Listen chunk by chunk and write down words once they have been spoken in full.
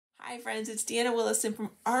Hi friends, it's Deanna Willison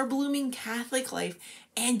from Our Blooming Catholic Life,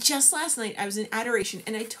 and just last night I was in Adoration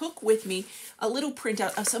and I took with me a little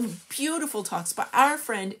printout of some beautiful talks by our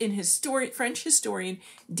friend and French historian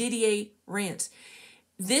Didier Rance.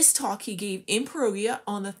 This talk he gave in Perugia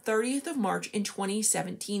on the 30th of March in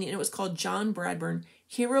 2017, and it was called John Bradburne,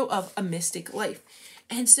 Hero of a Mystic Life.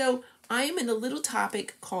 And so I am in a little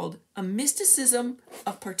topic called A Mysticism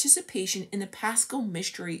of Participation in the Paschal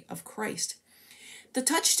Mystery of Christ. The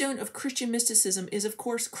touchstone of Christian mysticism is, of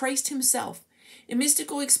course, Christ himself. A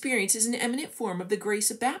mystical experience is an eminent form of the grace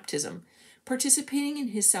of baptism, participating in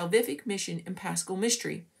his salvific mission and paschal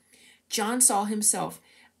mystery. John saw himself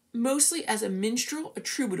mostly as a minstrel, a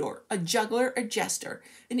troubadour, a juggler, a jester,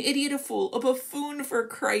 an idiot, a fool, a buffoon for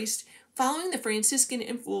Christ, following the Franciscan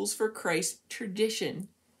and Fools for Christ tradition.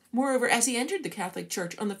 Moreover, as he entered the Catholic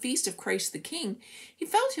Church on the feast of Christ the King, he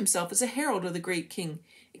felt himself as a herald of the great King,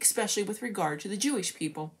 especially with regard to the Jewish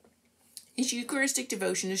people. His Eucharistic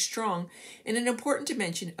devotion is strong and an important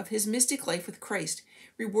dimension of his mystic life with Christ,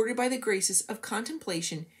 rewarded by the graces of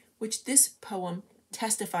contemplation, which this poem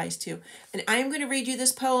testifies to. And I am going to read you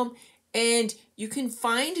this poem, and you can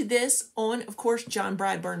find this on, of course,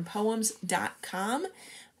 johnbradburnepoems.com.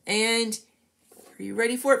 And are you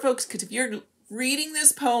ready for it, folks? Because if you're reading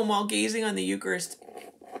this poem while gazing on the Eucharist,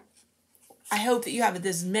 I hope that you have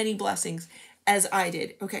as many blessings as I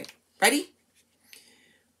did. Okay, ready?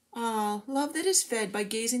 Ah, love that is fed by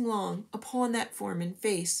gazing long upon that form and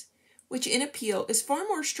face, which in appeal is far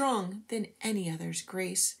more strong than any other's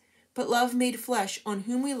grace. But love made flesh on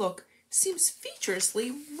whom we look seems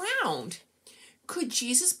featurously round. Could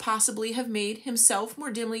Jesus possibly have made himself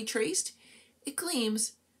more dimly traced? It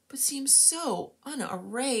gleams, but seems so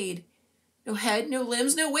unarrayed. No head, no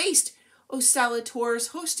limbs, no waist. O salutaris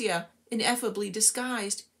hostia, ineffably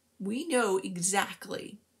disguised. We know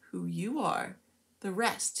exactly who you are. The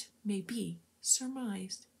rest may be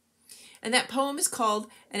surmised. And that poem is called,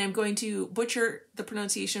 and I'm going to butcher the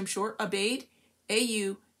pronunciation, I'm sure, Aubade,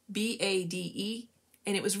 A-U-B-A-D-E.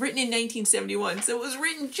 And it was written in 1971, so it was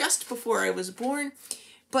written just before I was born.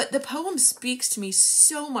 But the poem speaks to me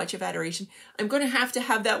so much of adoration. I'm going to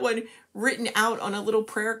have that one written out on a little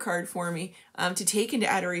prayer card for me to take into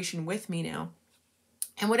adoration with me now.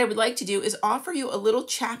 And what I would like to do is offer you a little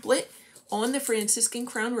chaplet on the Franciscan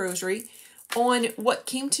Crown Rosary on what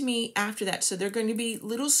came to me after that. So they're going to be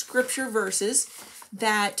little scripture verses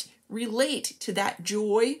that relate to that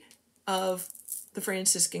joy of the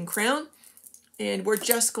Franciscan Crown. And we're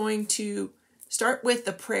just going to start with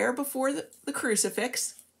the prayer before the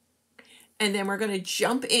crucifix. And then we're going to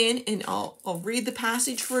jump in and I'll read the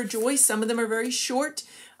passage for joy. Some of them are very short.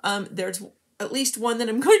 There's at least one that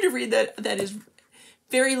I'm going to read that is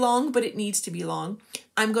very long, but it needs to be long.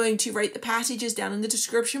 I'm going to write the passages down in the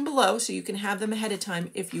description below so you can have them ahead of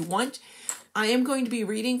time if you want. I am going to be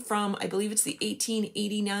reading from, I believe it's the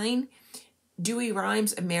 1889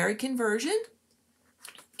 Douala-Rheims American version.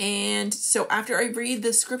 And so after I read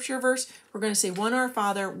the scripture verse, we're going to say one Our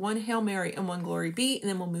Father, one Hail Mary, and one Glory Be, and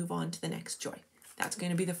then we'll move on to the next joy. That's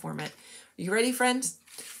going to be the format. Are you ready, friends?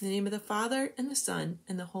 In the name of the Father, and the Son,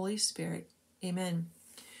 and the Holy Spirit. Amen.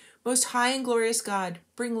 Most high and glorious God,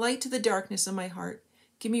 bring light to the darkness of my heart.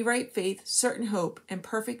 Give me right faith, certain hope, and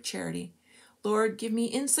perfect charity. Lord, give me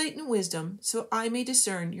insight and wisdom, so I may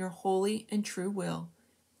discern your holy and true will.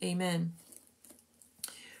 Amen.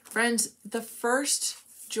 Friends, the first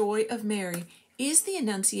joy of Mary is the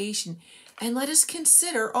Annunciation. And let us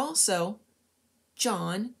consider also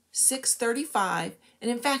John 6:35,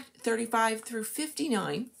 and in fact 35 through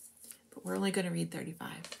 59, but we're only going to read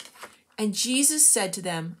 35. And Jesus said to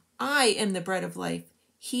them, I am the bread of life.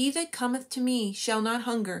 He that cometh to me shall not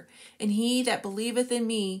hunger, and he that believeth in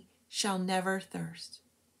me shall never thirst.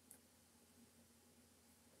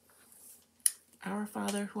 Our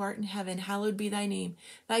Father, who art in heaven, hallowed be thy name.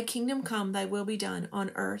 Thy kingdom come, thy will be done,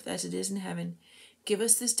 on earth as it is in heaven. Give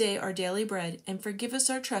us this day our daily bread, and forgive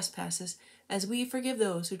us our trespasses, as we forgive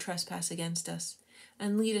those who trespass against us.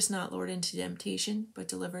 And lead us not, Lord, into temptation, but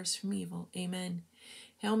deliver us from evil. Amen.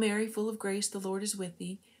 Hail Mary, full of grace, the Lord is with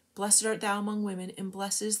thee. Blessed art thou among women, and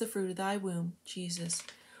blessed is the fruit of thy womb, Jesus.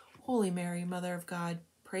 Holy Mary, Mother of God,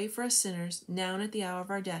 pray for us sinners, now and at the hour of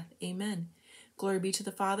our death. Amen. Glory be to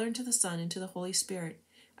the Father, and to the Son, and to the Holy Spirit,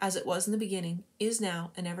 as it was in the beginning, is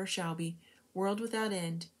now, and ever shall be, world without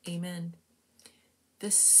end. Amen.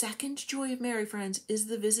 The second joy of Mary, friends, is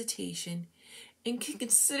the Visitation. And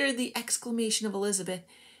consider the exclamation of Elizabeth,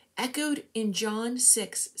 echoed in John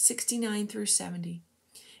 6:69 through 70.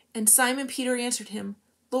 And Simon Peter answered him,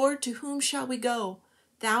 Lord, to whom shall we go?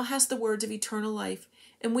 Thou hast the words of eternal life,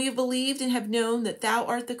 and we have believed and have known that thou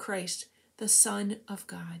art the Christ, the Son of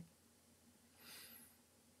God.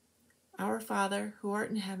 Our Father, who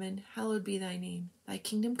art in heaven, hallowed be thy name. Thy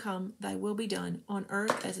kingdom come, thy will be done, on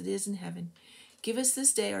earth as it is in heaven. Give us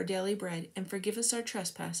this day our daily bread, and forgive us our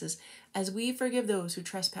trespasses, as we forgive those who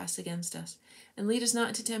trespass against us. And lead us not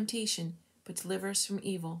into temptation, but deliver us from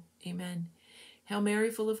evil. Amen. Hail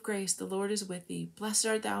Mary, full of grace, the Lord is with thee. Blessed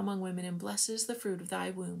art thou among women, and blessed is the fruit of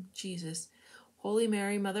thy womb, Jesus. Holy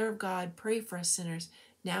Mary, Mother of God, pray for us sinners,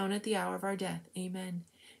 now and at the hour of our death. Amen.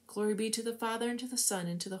 Glory be to the Father, and to the Son,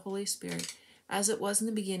 and to the Holy Spirit, as it was in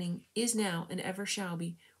the beginning, is now, and ever shall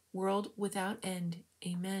be, world without end.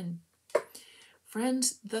 Amen.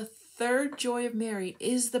 Friends, the third joy of Mary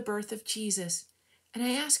is the birth of Jesus. And I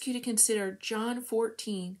ask you to consider John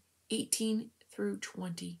 14:18 through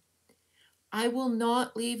 20. I will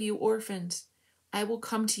not leave you orphans. I will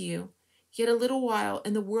come to you. Yet a little while,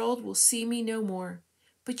 and the world will see me no more.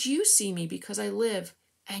 But you see me because I live,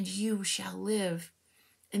 and you shall live.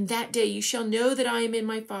 And that day you shall know that I am in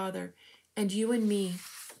my Father, and you in me,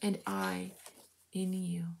 and I in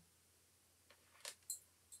you.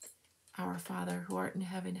 Our Father, who art in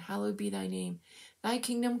heaven, hallowed be thy name. Thy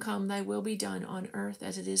kingdom come, thy will be done, on earth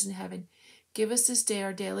as it is in heaven. Give us this day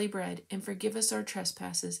our daily bread, and forgive us our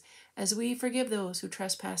trespasses, as we forgive those who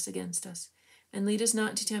trespass against us. And lead us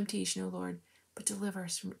not into temptation, O Lord, but deliver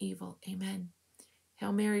us from evil. Amen.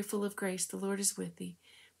 Hail Mary, full of grace, the Lord is with thee.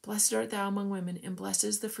 Blessed art thou among women, and blessed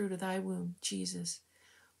is the fruit of thy womb, Jesus.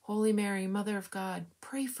 Holy Mary, Mother of God,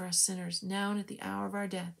 pray for us sinners, now and at the hour of our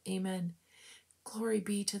death. Amen. Glory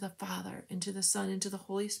be to the Father, and to the Son, and to the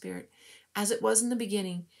Holy Spirit, as it was in the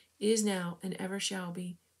beginning, is now, and ever shall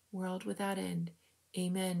be, world without end.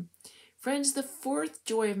 Amen. Friends, the fourth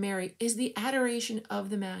joy of Mary is the adoration of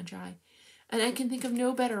the Magi. And I can think of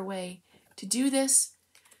no better way to do this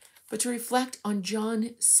but to reflect on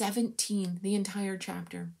John 17, the entire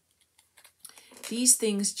chapter. These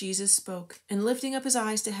things Jesus spoke, and lifting up his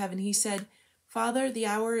eyes to heaven, he said, Father, the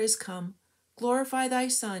hour is come. Glorify thy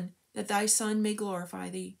Son, that thy Son may glorify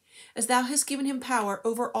thee, as thou hast given him power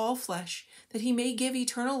over all flesh, that he may give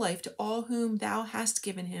eternal life to all whom thou hast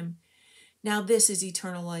given him. Now this is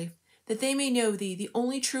eternal life, that they may know thee, the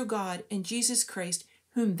only true God, and Jesus Christ,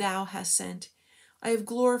 whom thou hast sent. I have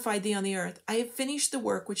glorified thee on the earth. I have finished the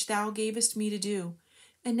work which thou gavest me to do.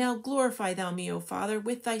 And now glorify thou me, O Father,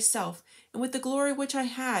 with thyself, and with the glory which I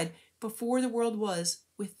had before the world was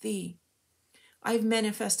with thee. I have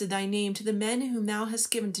manifested thy name to the men whom thou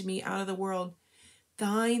hast given to me out of the world.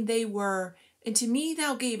 Thine they were, and to me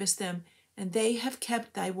thou gavest them, and they have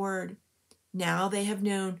kept thy word. Now they have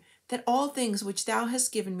known that all things which thou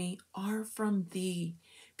hast given me are from thee.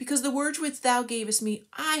 Because the words which thou gavest me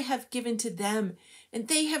I have given to them, and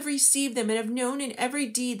they have received them, and have known in every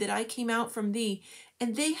deed that I came out from thee,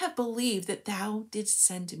 and they have believed that thou didst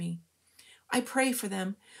send me. I pray for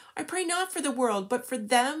them. I pray not for the world, but for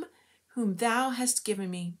them whom thou hast given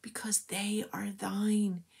me, because they are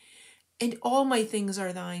thine. And all my things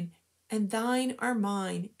are thine, and thine are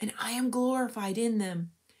mine, and I am glorified in them.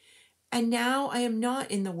 And now I am not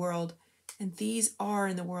in the world, and these are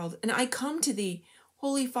in the world, and I come to thee.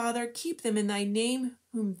 Holy Father, keep them in thy name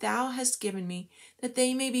whom thou hast given me, that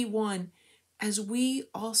they may be one, as we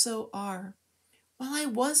also are. While I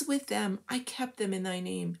was with them, I kept them in thy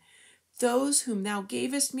name. Those whom thou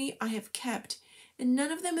gavest me I have kept, and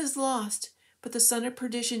none of them is lost, but the son of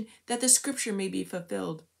perdition, that the scripture may be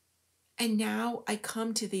fulfilled. And now I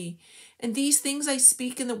come to thee, and these things I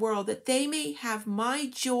speak in the world, that they may have my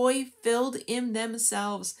joy filled in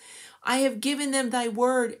themselves. I have given them thy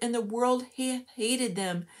word, and the world hath hated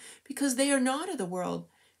them, because they are not of the world,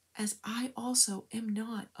 as I also am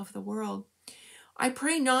not of the world. I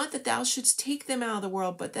pray not that thou shouldst take them out of the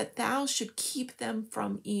world, but that thou should keep them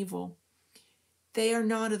from evil. They are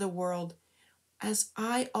not of the world, as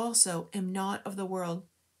I also am not of the world.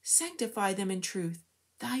 Sanctify them in truth.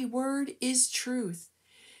 Thy word is truth.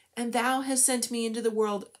 And thou hast sent me into the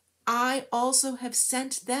world. I also have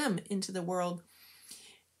sent them into the world.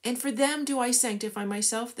 And for them do I sanctify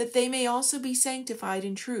myself, that they may also be sanctified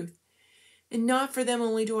in truth. And not for them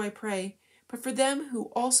only do I pray, but for them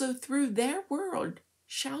who also through their word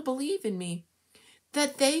shall believe in me,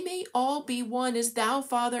 that they may all be one, as thou,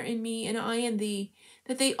 Father, in me, and I in thee,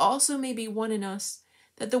 that they also may be one in us,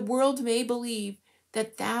 that the world may believe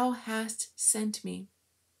that thou hast sent me.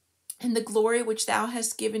 And the glory which thou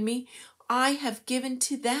hast given me, I have given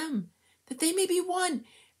to them, that they may be one,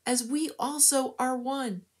 as we also are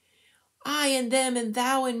one. I and them, and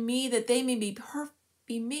thou and me, that they may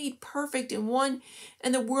be made perfect in one,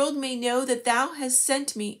 and the world may know that thou hast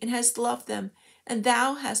sent me and hast loved them, and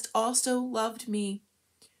thou hast also loved me.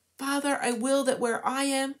 Father, I will that where I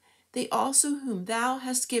am, they also whom thou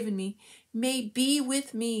hast given me may be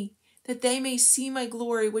with me, that they may see my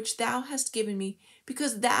glory which thou hast given me,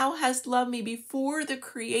 because thou hast loved me before the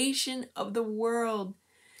creation of the world.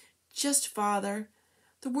 Just Father,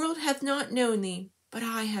 the world hath not known thee, but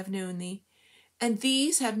I have known thee, and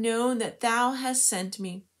these have known that thou hast sent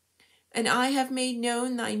me. And I have made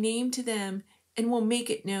known thy name to them, and will make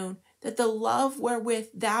it known, that the love wherewith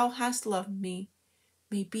thou hast loved me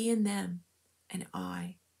may be in them, and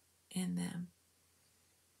I in them.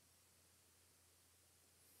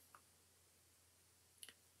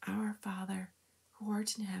 Our Father, who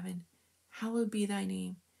art in heaven, hallowed be thy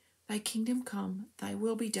name. Thy kingdom come, thy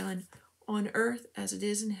will be done, on earth as it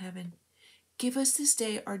is in heaven. Give us this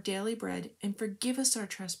day our daily bread, and forgive us our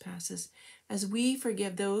trespasses, as we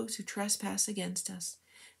forgive those who trespass against us.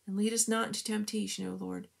 And lead us not into temptation, O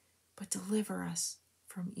Lord, but deliver us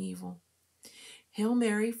from evil. Hail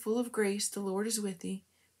Mary, full of grace, the Lord is with thee.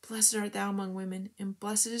 Blessed art thou among women, and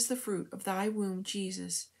blessed is the fruit of thy womb,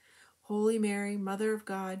 Jesus. Holy Mary, Mother of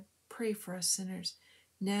God, pray for us sinners,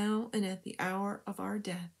 now and at the hour of our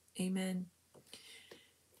death. Amen.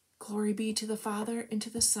 Glory be to the Father, and to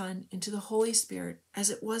the Son, and to the Holy Spirit, as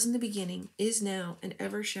it was in the beginning, is now, and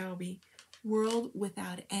ever shall be, world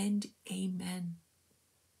without end. Amen.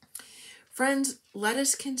 Friends, let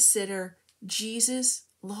us consider Jesus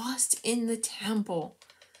lost in the temple.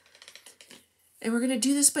 And we're going to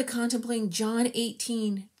do this by contemplating John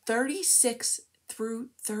 18:36 through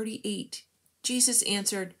 38. Jesus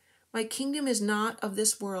answered, My kingdom is not of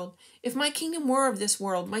this world. If my kingdom were of this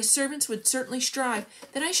world, my servants would certainly strive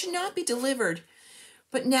that I should not be delivered.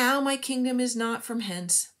 But now my kingdom is not from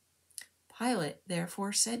hence. Pilate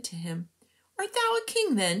therefore said to him, Art thou a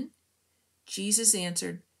king then? Jesus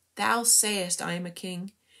answered, Thou sayest I am a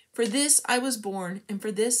king. For this I was born, and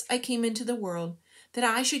for this I came into the world, that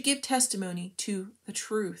I should give testimony to the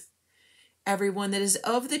truth. Everyone that is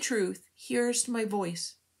of the truth hears my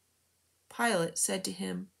voice. Pilate said to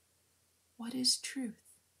him, What is truth?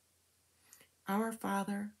 Our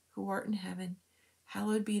Father, who art in heaven,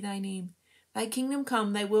 hallowed be thy name. Thy kingdom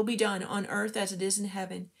come, thy will be done, on earth as it is in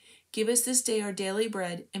heaven. Give us this day our daily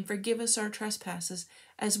bread, and forgive us our trespasses,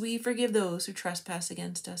 as we forgive those who trespass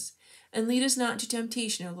against us. And lead us not into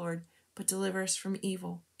temptation, O Lord, but deliver us from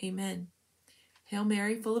evil. Amen. Hail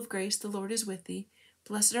Mary, full of grace, the Lord is with thee.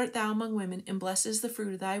 Blessed art thou among women, and blessed is the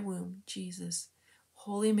fruit of thy womb, Jesus.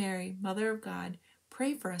 Holy Mary, Mother of God,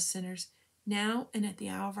 pray for us sinners, now and at the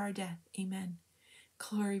hour of our death. Amen.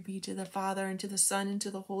 Glory be to the Father, and to the Son, and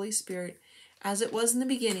to the Holy Spirit, as it was in the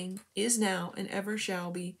beginning, is now, and ever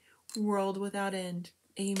shall be, world without end.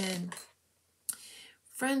 Amen.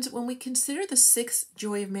 Friends, when we consider the sixth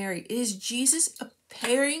joy of Mary, it is Jesus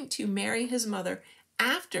appearing to Mary, his mother,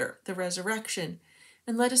 after the resurrection.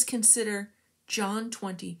 And let us consider John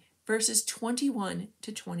 20, verses 21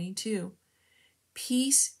 to 22.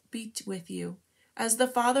 Peace be with you. As the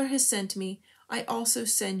Father has sent me, I also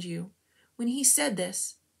send you. When he said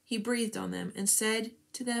this, he breathed on them and said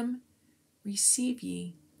to them, Receive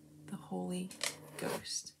ye the Holy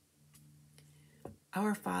Ghost.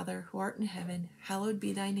 Our Father, who art in heaven, hallowed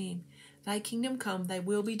be thy name. Thy kingdom come, thy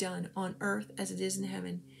will be done, on earth as it is in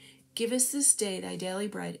heaven. Give us this day thy daily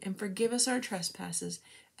bread, and forgive us our trespasses,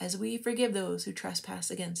 as we forgive those who trespass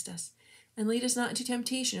against us. And lead us not into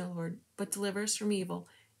temptation, O Lord, but deliver us from evil.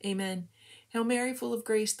 Amen. Hail Mary, full of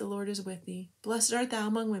grace, the Lord is with thee. Blessed art thou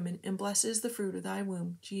among women, and blessed is the fruit of thy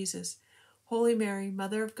womb, Jesus. Holy Mary,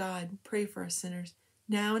 Mother of God, pray for us sinners,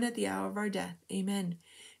 now and at the hour of our death. Amen.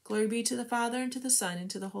 Glory be to the Father, and to the Son, and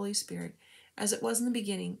to the Holy Spirit, as it was in the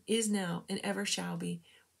beginning, is now, and ever shall be,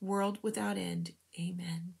 world without end.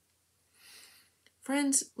 Amen.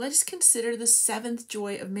 Friends, let us consider the seventh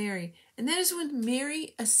joy of Mary, and that is when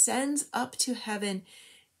Mary ascends up to heaven.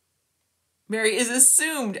 Mary is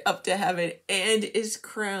assumed up to heaven and is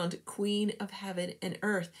crowned Queen of heaven and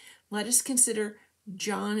earth. Let us consider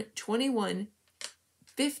John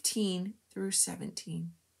 21:15 through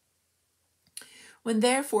 17. When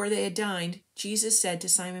therefore they had dined, Jesus said to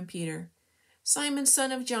Simon Peter, Simon,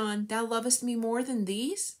 son of John, thou lovest me more than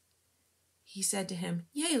these? He said to him,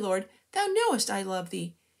 Yea, Lord, thou knowest I love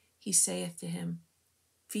thee. He saith to him,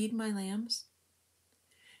 Feed my lambs.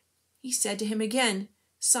 He said to him again,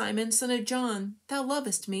 Simon, son of John, thou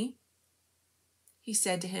lovest me. He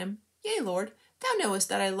said to him, Yea, Lord, thou knowest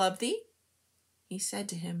that I love thee. He said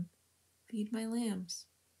to him, Feed my lambs.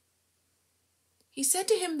 He said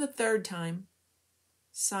to him the third time,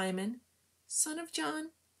 Simon, son of John,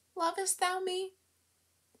 lovest thou me?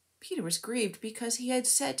 Peter was grieved because he had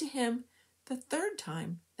said to him the third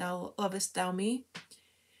time, Thou lovest thou me?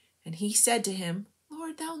 And he said to him,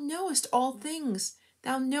 Lord, thou knowest all things.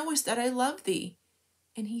 Thou knowest that I love thee.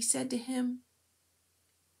 And he said to him,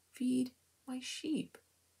 feed my sheep.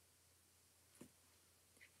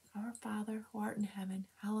 Our Father, who art in heaven,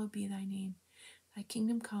 hallowed be thy name. Thy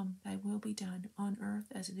kingdom come, thy will be done, on earth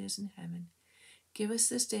as it is in heaven. Give us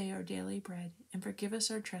this day our daily bread, and forgive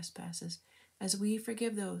us our trespasses, as we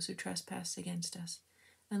forgive those who trespass against us.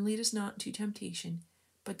 And lead us not into temptation,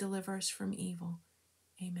 but deliver us from evil.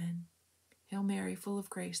 Amen. Hail Mary, full of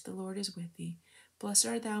grace, the Lord is with thee. Blessed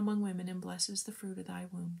art thou among women, and blessed is the fruit of thy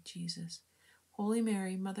womb, Jesus. Holy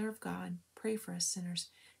Mary, Mother of God, pray for us sinners,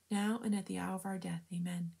 now and at the hour of our death.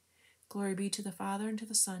 Amen. Glory be to the Father, and to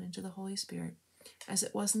the Son, and to the Holy Spirit, as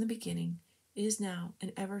it was in the beginning, is now,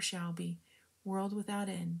 and ever shall be, world without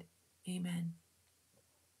end. Amen.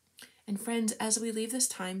 And friends, as we leave this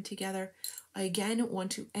time together, I again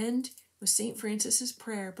want to end with St. Francis's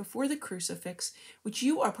prayer before the crucifix, which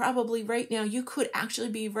you are probably right now, you could actually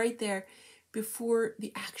be right there before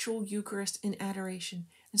the actual Eucharist in adoration.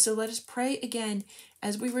 And so let us pray again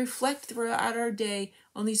as we reflect throughout our day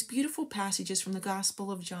on these beautiful passages from the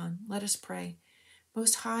Gospel of John. Let us pray.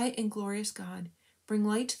 Most high and glorious God, bring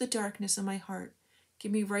light to the darkness of my heart.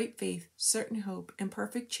 Give me right faith, certain hope, and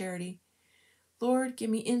perfect charity. Lord, give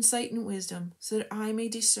me insight and wisdom so that I may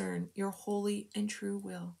discern your holy and true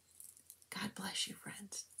will. God bless you,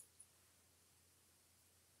 friends.